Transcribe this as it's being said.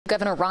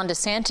Governor Ron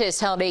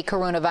DeSantis held a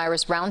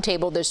coronavirus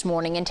roundtable this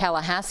morning in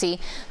Tallahassee.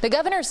 The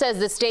governor says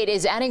the state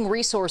is adding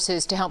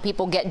resources to help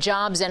people get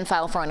jobs and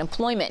file for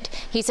unemployment.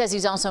 He says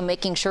he's also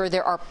making sure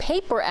there are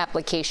paper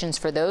applications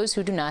for those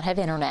who do not have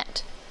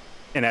internet.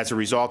 And as a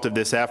result of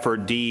this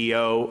effort,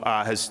 DEO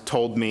has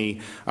told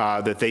me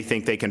that they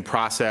think they can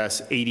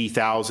process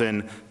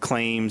 80,000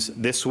 claims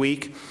this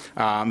week.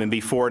 And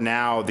before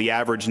now, the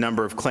average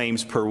number of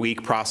claims per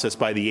week processed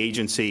by the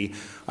agency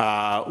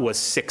was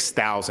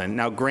 6,000.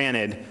 Now,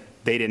 granted,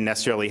 they didn't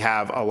necessarily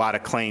have a lot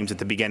of claims at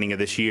the beginning of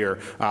this year,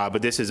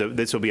 but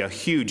this will be a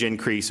huge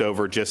increase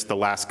over just the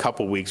last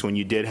couple weeks when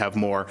you did have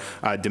more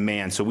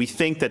demand. So we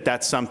think that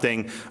that's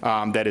something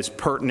that is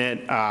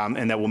pertinent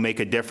and that will make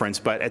a difference.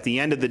 But at the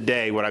end of the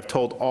day, what I've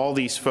told all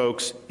these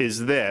folks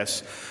is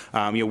this: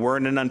 we're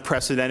in an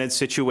unprecedented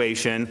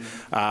situation.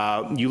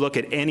 You look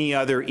at any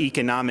other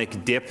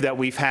economic dip that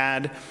we've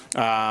had,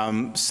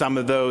 some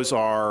of those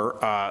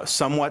are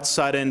somewhat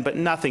sudden, but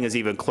nothing is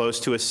even close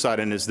to as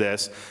sudden as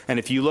this. And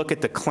if you look at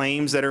the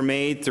claims that are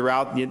made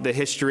throughout the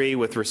history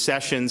with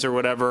recessions or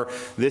whatever,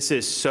 this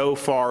is so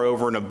far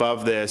over and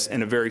above this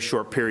in a very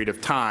short period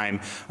of time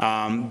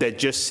that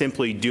just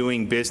simply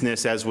doing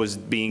business as was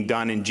being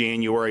done in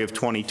January of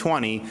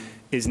 2020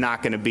 is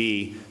not going to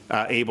be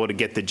able to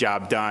get the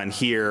job done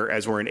here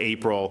as we're in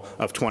April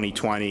of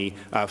 2020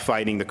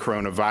 fighting the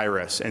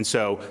coronavirus. And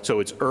so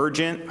it's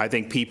urgent. I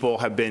think people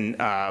have been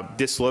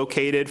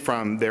dislocated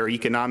from their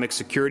economic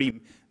security.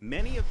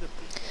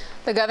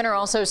 The governor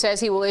also says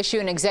he will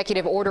issue an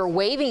executive order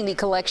waiving the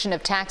collection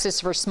of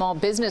taxes for small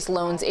business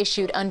loans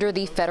issued under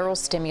the federal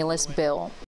stimulus bill.